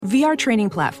VR training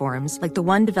platforms, like the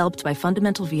one developed by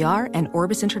Fundamental VR and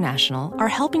Orbis International, are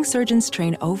helping surgeons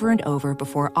train over and over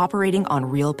before operating on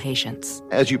real patients.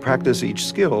 As you practice each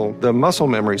skill, the muscle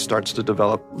memory starts to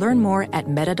develop. Learn more at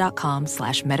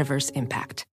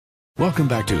meta.com/metaverseimpact. Welcome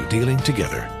back to Dealing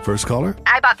Together. First caller?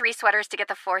 I bought 3 sweaters to get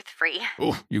the 4th free.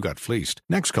 Oh, you got fleeced.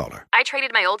 Next caller? I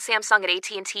traded my old Samsung at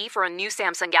AT&T for a new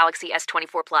Samsung Galaxy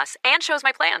S24 Plus and chose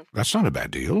my plan. That's not a bad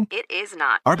deal. It is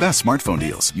not. Our best smartphone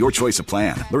deals. Your choice of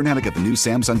plan. Learn how to get the new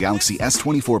Samsung Galaxy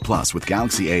S24 Plus with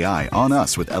Galaxy AI on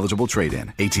us with eligible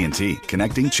trade-in. AT&T.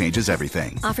 Connecting changes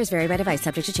everything. Offers vary by device.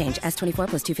 Subject to change. S24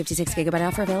 plus 256 gigabyte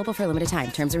offer available for a limited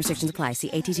time. Terms and restrictions apply. See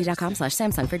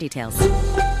att.com/Samsung for details.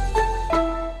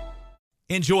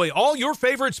 Enjoy all your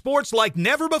favorite sports like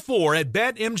never before at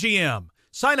BetMGM.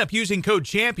 Sign up using code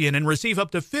CHAMPION and receive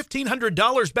up to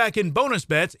 $1,500 back in bonus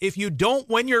bets if you don't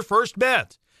win your first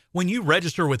bet. When you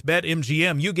register with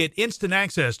BetMGM, you get instant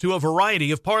access to a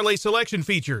variety of parlay selection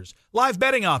features, live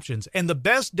betting options, and the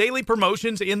best daily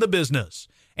promotions in the business.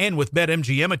 And with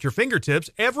BetMGM at your fingertips,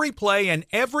 every play and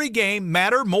every game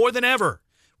matter more than ever.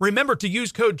 Remember to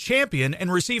use code CHAMPION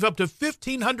and receive up to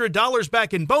 $1,500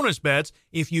 back in bonus bets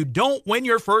if you don't win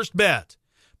your first bet.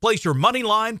 Place your money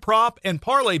line, prop, and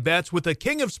parlay bets with the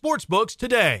king of sportsbooks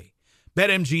today.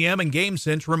 BetMGM and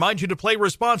GameSense remind you to play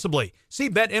responsibly.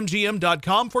 See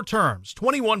BetMGM.com for terms.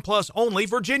 21 plus only,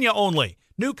 Virginia only.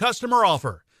 New customer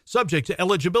offer. Subject to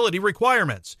eligibility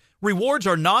requirements. Rewards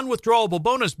are non-withdrawable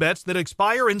bonus bets that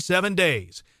expire in 7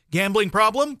 days. Gambling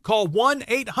problem? Call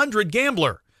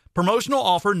 1-800-GAMBLER. Promotional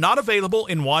offer not available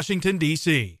in Washington,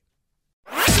 D.C.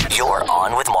 You're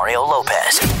on with Mario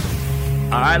Lopez.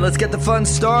 All right, let's get the fun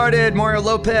started. Mario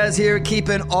Lopez here,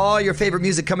 keeping all your favorite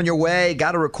music coming your way.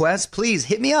 Got a request? Please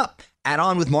hit me up at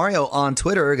On With Mario on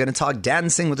Twitter. Going to talk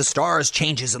Dancing with the Stars,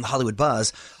 changes in the Hollywood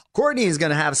buzz. Courtney is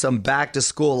going to have some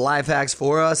back-to-school life hacks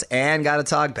for us, and got to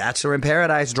talk Bachelor in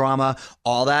Paradise drama,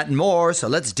 all that and more, so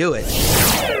let's do it.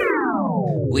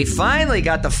 We finally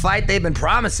got the fight they've been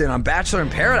promising on Bachelor in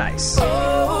Paradise.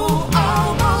 Oh,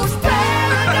 almost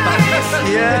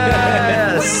paradise.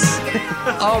 Yes.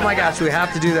 Oh my gosh, we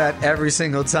have to do that every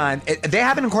single time. They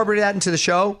haven't incorporated that into the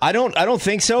show. I don't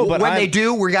think so. But when they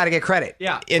do, we got to get credit.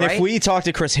 Yeah. And right? If we talk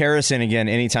to Chris Harrison again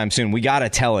anytime soon, we got to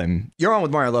tell him. You're on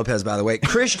with Mario Lopez, by the way.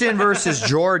 Christian versus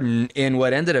Jordan in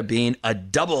what ended up being a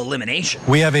double elimination.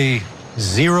 We have a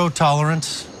zero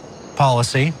tolerance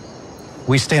policy.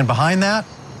 We stand behind that.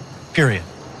 Period.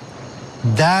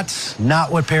 That's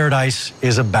not what Paradise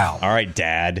is about. All right,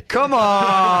 Dad. Come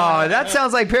on. That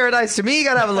sounds like Paradise to me. You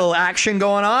got to have a little action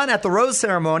going on. At the rose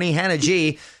ceremony, Hannah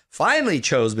G finally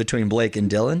chose between Blake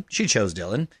and Dylan. She chose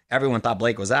Dylan. Everyone thought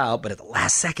Blake was out, but at the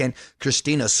last second,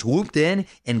 Christina swooped in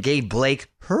and gave Blake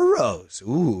her rose.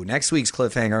 Ooh, next week's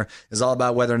cliffhanger is all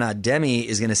about whether or not Demi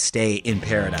is going to stay in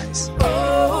Paradise.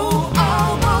 Oh,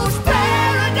 almost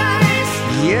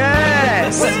paradise.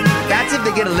 Yes. That's if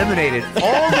they get eliminated.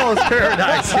 Almost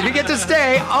Paradise. If you get to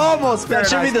stay, almost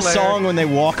Paradise. That should be the song when they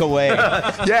walk away.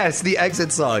 Yes, the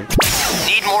exit song.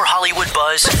 Need more Hollywood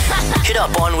buzz? Hit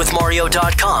up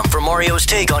onwithmario.com for Mario's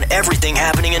take on everything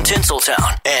happening in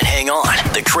Tinseltown. And hang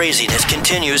on, the craziness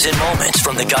continues in moments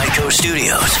from the Geico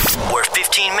Studios, where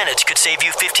 15 minutes could save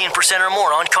you 15% or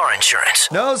more on car insurance.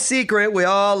 No secret, we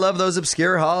all love those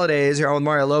obscure holidays. Here on with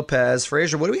Mario Lopez.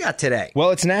 Fraser, what do we got today?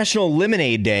 Well, it's National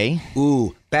Lemonade Day.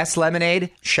 Ooh. Best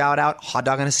lemonade, shout out, hot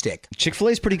dog on a stick.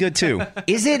 Chick-fil-A is pretty good, too.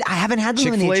 Is it? I haven't had the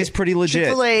lemonade. Chick-fil-A is pretty legit.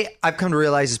 Chick-fil-A, I've come to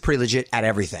realize, is pretty legit at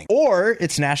everything. Or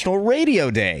it's National Radio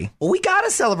Day. Well, we got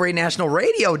to celebrate National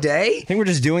Radio Day. I think we're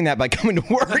just doing that by coming to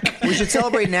work. We should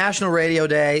celebrate National Radio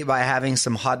Day by having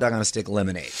some hot dog on a stick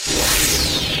lemonade.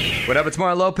 What up, it's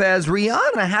Mario Lopez.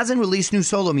 Rihanna hasn't released new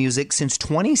solo music since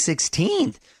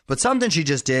 2016, but something she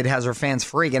just did has her fans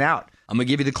freaking out. I'm going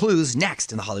to give you the clues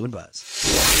next in the Hollywood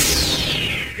Buzz.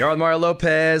 You're on Mario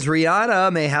Lopez.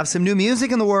 Rihanna may have some new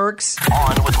music in the works.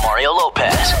 On with Mario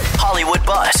Lopez, Hollywood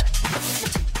Buzz.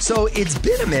 So it's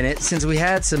been a minute since we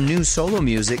had some new solo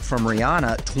music from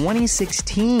Rihanna,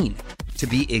 2016 to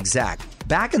be exact.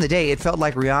 Back in the day, it felt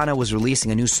like Rihanna was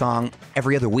releasing a new song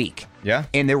every other week. Yeah.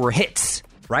 And there were hits,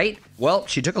 right? Well,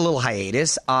 she took a little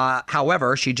hiatus.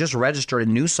 However, she just registered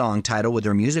a new song title with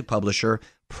her music publisher,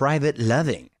 Private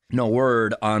Loving. No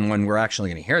word on when we're actually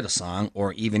going to hear the song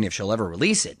or even if she'll ever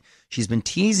release it. She's been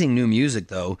teasing new music,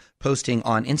 though, posting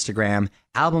on Instagram,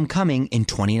 album coming in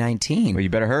 2019. Well, you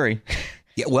better hurry.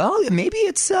 Yeah, well, maybe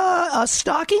it's a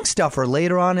stocking stuffer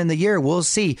later on in the year. We'll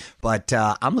see. But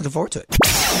I'm looking forward to it.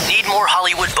 Need more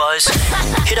Hollywood buzz?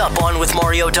 Hit up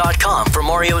onwithmario.com for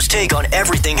Mario's take on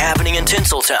everything happening in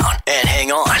Tinseltown. And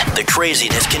hang on, the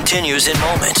craziness continues in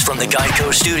moments from the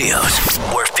Geico Studios,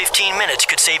 where 15 minutes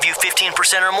could save you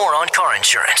 15% or more on car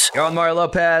insurance. You're on Mario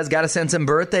Lopez. Got to send some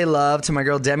birthday love to my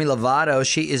girl Demi Lovato.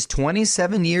 She is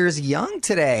 27 years young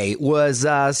today. Was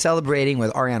celebrating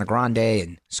with Ariana Grande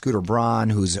and Scooter Braun,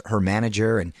 who's her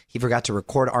manager, and he forgot to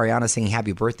record Ariana singing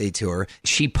happy birthday to her.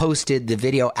 She posted the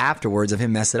video afterwards of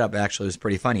him mess it up. Actually, it was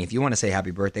pretty funny. If you want to say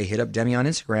happy birthday, hit up Demi on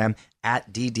Instagram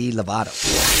at DD Lovato.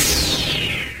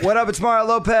 What up? It's Mario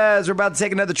Lopez. We're about to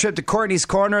take another trip to Courtney's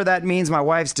Corner. That means my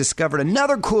wife's discovered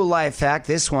another cool life hack.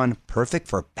 This one, perfect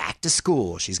for back to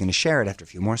school. She's going to share it after a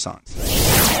few more songs.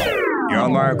 You're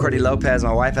on Mario Courtney Lopez.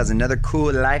 My wife has another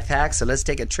cool life hack, so let's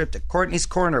take a trip to Courtney's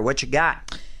Corner. What you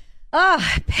got?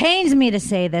 It pains me to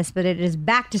say this, but it is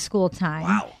back to school time.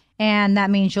 Wow. And that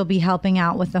means you'll be helping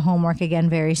out with the homework again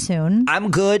very soon.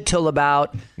 I'm good till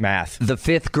about math, the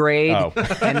 5th grade. Oh.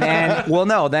 And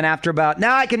then, then after about,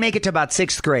 now I can make it to about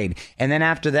 6th grade. And then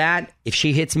after that, if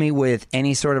she hits me with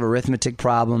any sort of arithmetic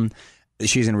problem,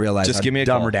 she's going to realize just how give me a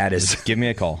dumb call. her dad is. Just give me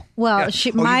a call. Well,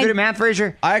 you good at math,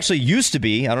 Frazier? I actually used to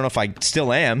be. I don't know if I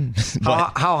still am.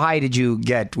 But How high did you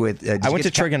get with... I went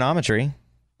to trigonometry.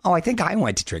 Oh, I think I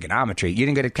went to trigonometry. You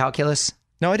didn't go to calculus?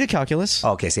 No, I did calculus.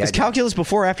 Oh, okay, see, is calculus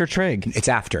before or after trig? It's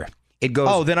after. It goes.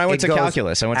 Oh, then I went to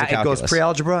calculus. It goes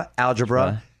pre-algebra,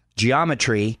 algebra,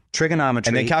 geometry, trigonometry,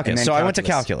 and then calculus. So I went to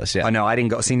calculus. Yeah. Oh no, I didn't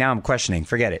go. See, now I'm questioning.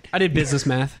 Forget it. I did business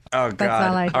math. Oh God. That's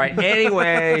all I did. All right.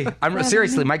 Anyway, I'm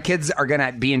seriously. My kids are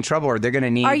gonna be in trouble, or they're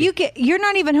gonna need. You're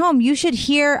not even home. You should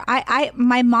hear.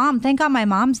 My mom. Thank God, my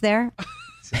mom's there.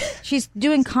 She's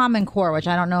doing Common Core, which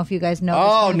I don't know if you guys know.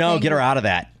 Oh no, get her out of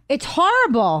that. It's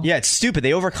horrible. Yeah, it's stupid.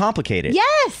 They overcomplicate it.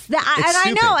 Yes,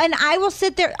 I know. stupid. And I will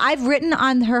sit there. I've written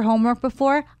on her homework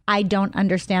before. I don't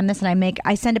understand this, and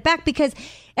I send it back because,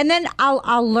 and then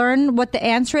I'll learn what the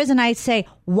answer is, and I say,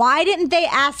 why didn't they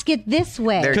ask it this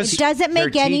way? It doesn't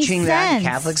make any sense. That in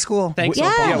Catholic school. Thanks,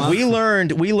 Yeah, we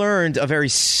learned a very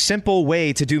simple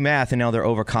way to do math, and now they're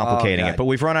overcomplicating it. But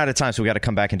we've run out of time, so we got to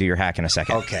come back and do your hack in a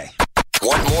second. Okay.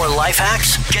 Want more life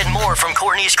hacks? Get more from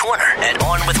Courtney's Corner at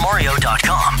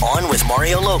onwithmario.com. On with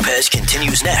Mario Lopez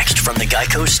continues next from the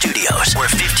Geico Studios, where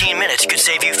 15 minutes could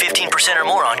save you 15% or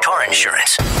more on car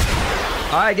insurance.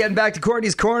 All right, getting back to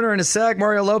Courtney's Corner in a sec.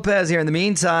 Mario Lopez here. In the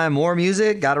meantime, more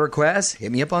music. Got a request?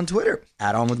 Hit me up on Twitter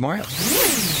at onwithmario.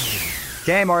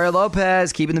 Okay, Mario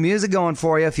Lopez, keeping the music going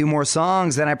for you. A few more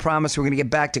songs, then I promise we're going to get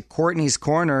back to Courtney's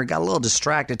Corner. Got a little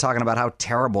distracted talking about how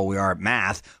terrible we are at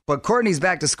math, but Courtney's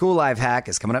back to school life hack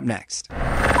is coming up next. All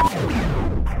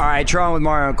right, you're on with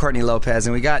Mario and Courtney Lopez,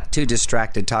 and we got too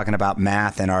distracted talking about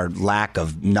math and our lack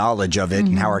of knowledge of it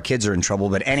and how our kids are in trouble.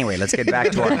 But anyway, let's get back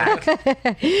to our hack.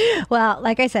 Well,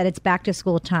 like I said, it's back to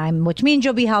school time, which means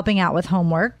you'll be helping out with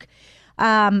homework.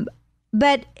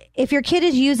 But if your kid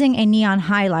is using a neon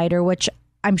highlighter, which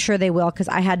I'm sure they will, because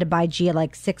I had to buy Gia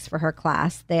like 6 for her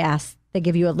class. They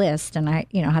give you a list, and I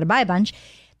had to buy a bunch.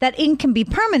 That ink can be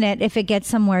permanent if it gets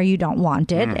somewhere you don't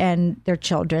want it, and they're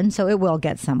children, so it will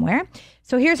get somewhere.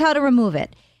 So here's how to remove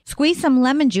it. Squeeze some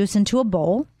lemon juice into a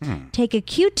bowl, take a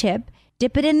Q-tip,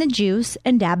 dip it in the juice,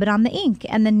 and dab it on the ink,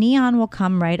 and the neon will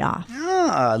come right off.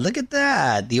 Ah, look at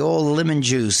that. The old lemon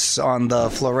juice on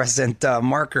the fluorescent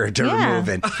marker to remove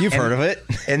it. You've heard of it.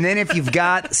 And then if you've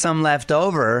got some left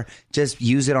over, just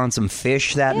use it on some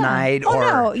fish that night. Oh, or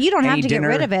no, you don't have any to dinner.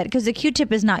 get rid of it because the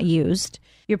Q-tip is not used.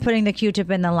 You're putting the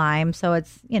Q-tip in the lime, so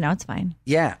it's fine.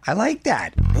 Yeah, I like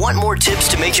that. Want more tips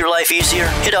to make your life easier?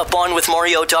 Hit up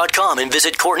onwithmario.com and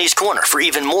visit Courtney's Corner for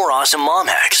even more awesome mom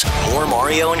hacks. More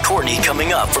Mario and Courtney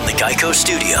coming up from the Geico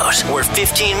Studios, where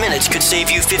 15 minutes could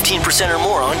save you 15% or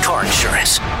more on car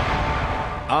insurance.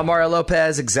 I'm Mario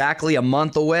Lopez, exactly a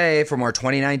month away from our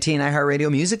 2019 iHeartRadio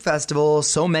Music Festival.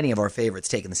 So many of our favorites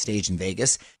taking the stage in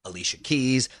Vegas. Alicia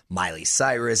Keys, Miley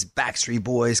Cyrus, Backstreet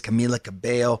Boys, Camila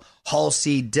Cabello,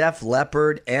 Halsey, Def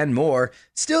Leppard, and more.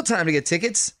 Still time to get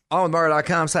tickets.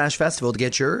 onwithmario.com/festival to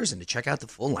get yours and to check out the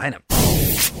full lineup.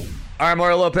 All right,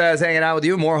 Mario Lopez hanging out with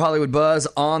you. More Hollywood buzz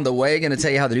on the way. Going to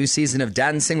tell you how the new season of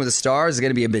Dancing with the Stars is going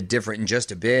to be a bit different in just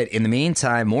a bit. In the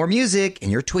meantime, more music and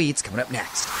your tweets coming up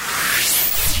next.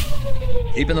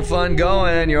 Keeping the fun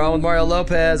going. You're on with Mario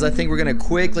Lopez. I think we're going to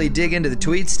quickly dig into the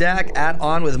tweet stack. At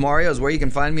On With Mario is where you can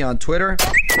find me on Twitter.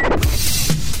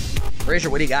 Frazier,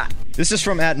 what do you got? This is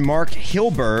from at Mark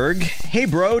Hilberg. Hey,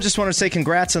 bro, just want to say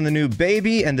congrats on the new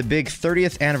baby and the big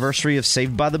 30th anniversary of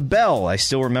Saved by the Bell. I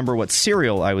still remember what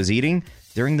cereal I was eating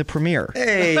during the premiere.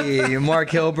 Hey, Mark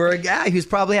Hilberg. Yeah, he was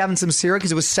probably having some cereal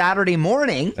because it was Saturday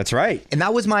morning. That's right. And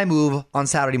that was my move on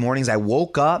Saturday mornings. I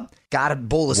woke up got a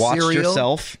bowl of Watched cereal.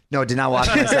 yourself? No, did not watch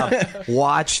myself.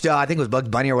 Watched, I think it was Bugs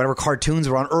Bunny or whatever cartoons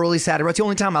were on early Saturday. It's the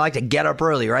only time I like to get up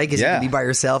early, right? Because you can be by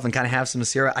yourself and kind of have some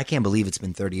cereal. I can't believe it's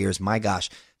been 30 years. My gosh.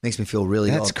 Makes me feel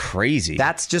really old. That's crazy.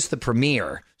 That's just the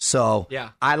premiere. So yeah.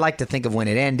 I like to think of when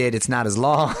it ended. It's not as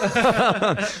long.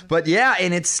 But yeah,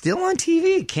 and it's still on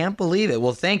TV. Can't believe it.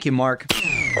 Well, thank you, Mark.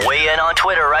 Weigh in on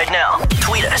Twitter right now.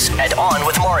 Tweet us at On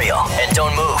With Mario. And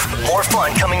don't move. More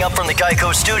fun coming up from the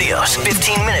Geico Studios.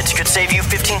 15 minutes could save you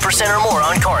 15% or more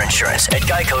on car insurance at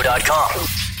geico.com.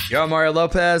 Yo, Mario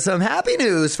Lopez. Some happy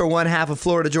news for one half of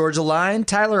Florida Georgia Line.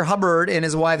 Tyler Hubbard and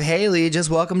his wife Haley just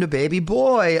welcomed a baby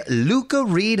boy, Luca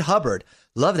Reed Hubbard.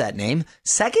 Love that name.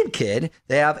 Second kid,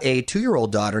 they have a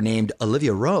 2-year-old daughter named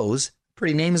Olivia Rose.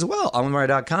 Pretty name as well.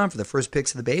 OnWithMario.com for the first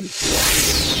pics of the baby.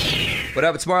 What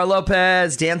up? It's Mario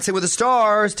Lopez. Dancing with the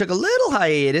Stars took a little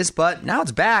hiatus, but now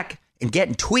it's back and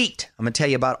getting tweaked. I'm going to tell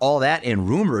you about all that and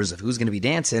rumors of who's going to be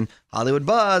dancing. Hollywood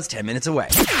Buzz, 10 minutes away.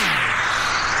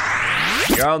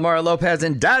 You're on with Mario Lopez,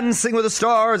 and Dancing with the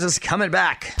Stars is coming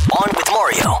back. On with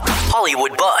Mario,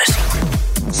 Hollywood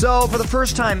Buzz. So, for the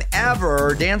first time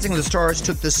ever, Dancing with the Stars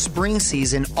took the spring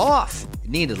season off. It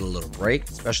needed a little break,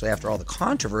 especially after all the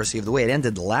controversy of the way it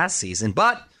ended the last season.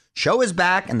 But show is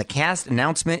back, and the cast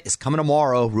announcement is coming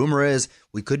tomorrow. Rumor is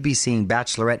we could be seeing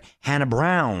Bachelorette Hannah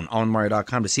Brown on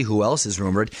Mario.com to see who else is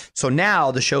rumored. So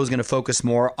now the show is going to focus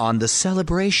more on the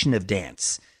celebration of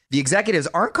dance. The executives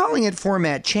aren't calling it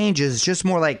format changes, just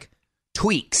more like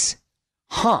tweaks.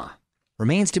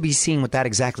 Remains to be seen what that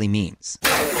exactly means.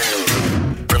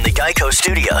 From the Geico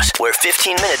Studios, where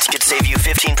 15 minutes could save you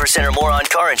 15% or more on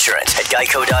car insurance at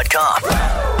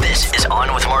geico.com. This is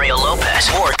On with Mario Lopez.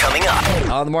 More coming up.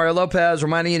 On the Mario Lopez,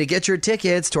 reminding you to get your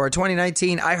tickets to our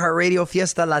 2019 iHeartRadio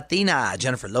Fiesta Latina.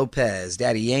 Jennifer Lopez,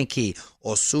 Daddy Yankee,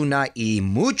 Ozuna, y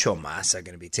mucho más are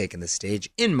going to be taking the stage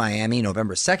in Miami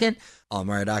November 2nd. On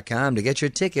Mario.com to get your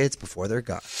tickets before they're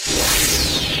gone.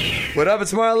 What up?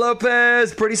 It's Mario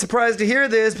Lopez. Pretty surprised to hear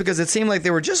this because it seemed like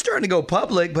they were just starting to go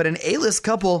public, but an A-list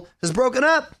couple has broken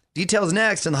up. Details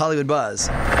next in the Hollywood Buzz.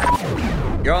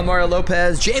 You're on Mario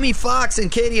Lopez. Jamie Foxx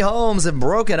and Katie Holmes have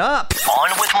broken up. On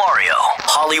with Mario,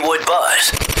 Hollywood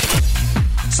Buzz.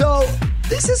 So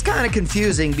this is kind of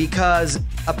confusing because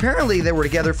apparently they were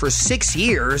together for 6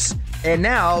 years, and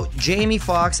now Jamie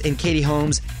Foxx and Katie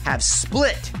Holmes have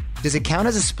split. Does it count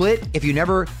as a split if you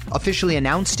never officially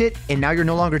announced it and now you're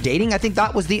no longer dating? I thought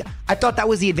that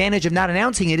was the advantage of not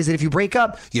announcing it, is that if you break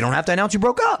up, you don't have to announce you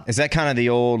broke up. Is that kind of the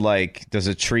old, like, does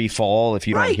a tree fall if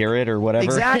you don't hear it or whatever?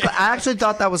 Exactly. I actually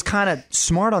thought that was kind of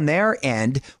smart on their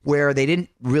end, where they didn't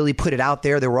really put it out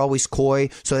there. They were always coy,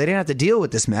 so they didn't have to deal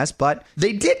with this mess. But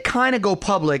they did kind of go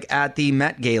public at the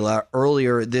Met Gala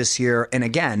earlier this year. And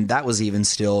again, that was even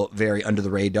still very under the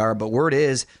radar. But word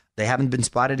is, they haven't been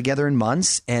spotted together in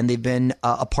months, and they've been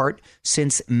apart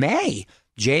since May.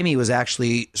 Jamie was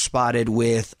actually spotted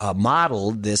with a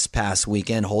model this past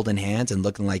weekend, holding hands and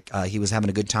looking like he was having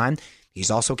a good time.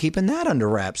 He's also keeping that under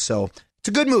wraps, so it's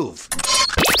a good move.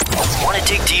 Want to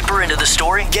dig deeper into the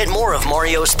story? Get more of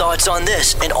Mario's thoughts on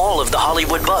this and all of the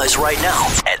Hollywood Buzz right now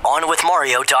at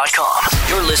OnWithMario.com.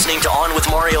 You're listening to On with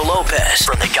Mario Lopez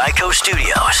from the Geico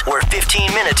Studios, where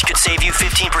 15 minutes could save you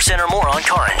 15% or more on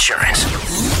car insurance.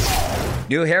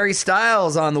 New Harry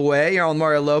Styles on the way. You're on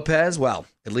Mario Lopez. Well,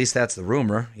 at least that's the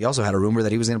rumor. He also had a rumor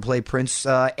that he was going to play Prince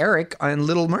Eric on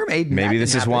Little Mermaid. Maybe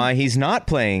this is why he's not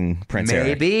playing Prince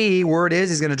Eric. Maybe. Word is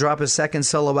he's going to drop his second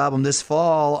solo album this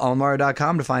fall. On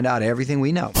Mario.com to find out everything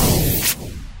we know.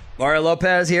 Mario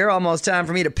Lopez here. Almost time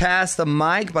for me to pass the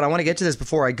mic, but I want to get to this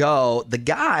before I go. The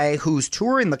guy who's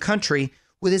touring the country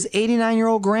with his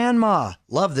 89-year-old grandma.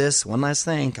 Love this. One last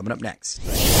thing coming up next.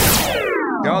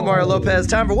 You're on Mario Lopez.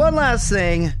 Time for one last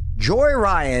thing. Joy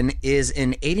Ryan is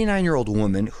an 89-year-old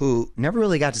woman who never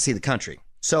really got to see the country.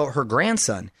 So her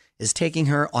grandson is taking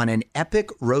her on an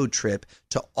epic road trip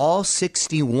to all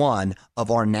 61 of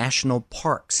our national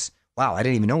parks. Wow, I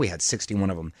didn't even know we had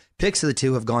 61 of them. Pics of the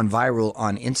two have gone viral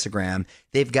on Instagram.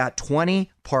 They've got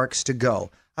 20 parks to go.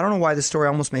 I don't know why this story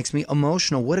almost makes me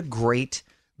emotional. What a great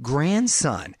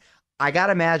grandson. I got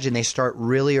to imagine they start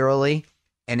really early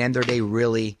and end their day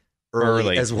really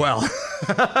early as well.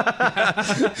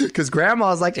 Because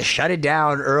grandmas like to shut it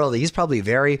down early. He's probably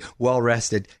very well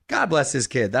rested. God bless his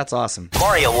kid. That's awesome.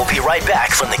 Mario will be right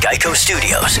back from the Geico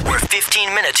Studios, where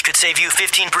 15 minutes could save you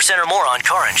 15% or more on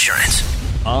car insurance.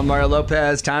 I'm Mario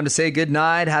Lopez. Time to say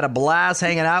goodnight. Had a blast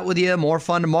hanging out with you. More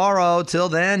fun tomorrow. Till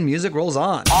then, music rolls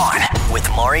on. On with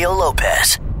Mario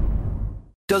Lopez.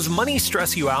 Does money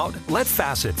stress you out? Let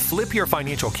Facet flip your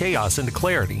financial chaos into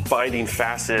clarity. Finding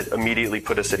Facet immediately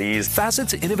put us at ease.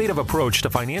 Facet's innovative approach to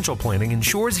financial planning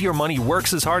ensures your money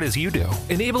works as hard as you do,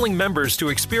 enabling members to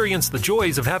experience the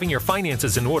joys of having your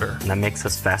finances in order. And that makes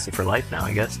us Facet for life now,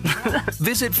 I guess.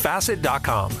 Visit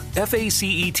Facet.com,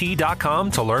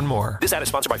 FACET.com to learn more. This ad is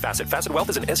sponsored by Facet. Facet Wealth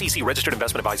is an SEC registered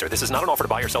investment advisor. This is not an offer to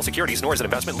buy or sell securities, nor is it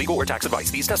investment, legal, or tax advice.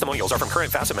 These testimonials are from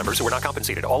current Facet members who are not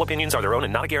compensated. All opinions are their own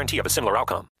and not a guarantee of a similar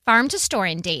outcome. Farm to store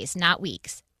in days, not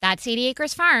weeks. That's 80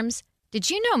 Acres Farms. Did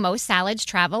you know most salads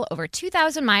travel over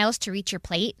 2,000 miles to reach your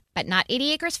plate? But not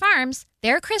 80 Acres Farms.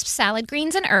 Their crisp salad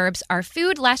greens and herbs are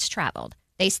food less traveled.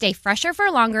 They stay fresher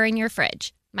for longer in your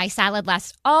fridge. My salad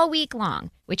lasts all week long,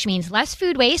 which means less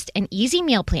food waste and easy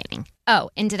meal planning. Oh,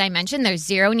 and did I mention there's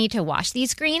zero need to wash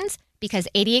these greens? Because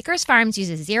 80 Acres Farms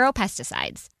uses zero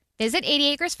pesticides. Visit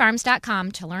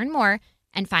 80acresfarms.com to learn more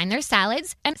and find their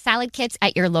salads and salad kits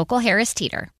at your local Harris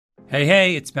Teeter.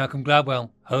 Hey, it's Malcolm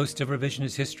Gladwell, host of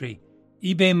Revisionist History.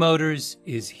 eBay Motors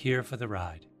is here for the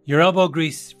ride. Your elbow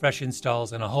grease, fresh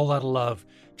installs, and a whole lot of love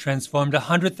transformed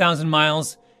 100,000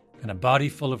 miles and a body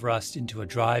full of rust into a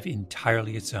drive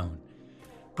entirely its own.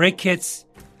 Brake kits,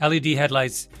 LED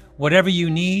headlights, whatever you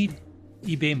need,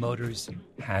 eBay Motors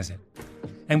has it.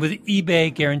 And with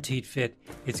eBay Guaranteed Fit,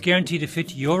 it's guaranteed to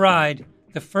fit your ride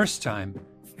the first time,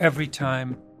 every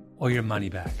time, or your money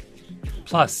back.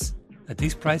 Plus, at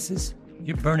these prices,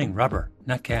 you're burning rubber,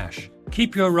 not cash.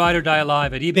 Keep your ride or die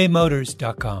alive at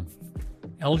ebaymotors.com.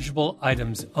 Eligible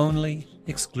items only.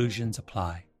 Exclusions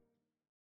apply.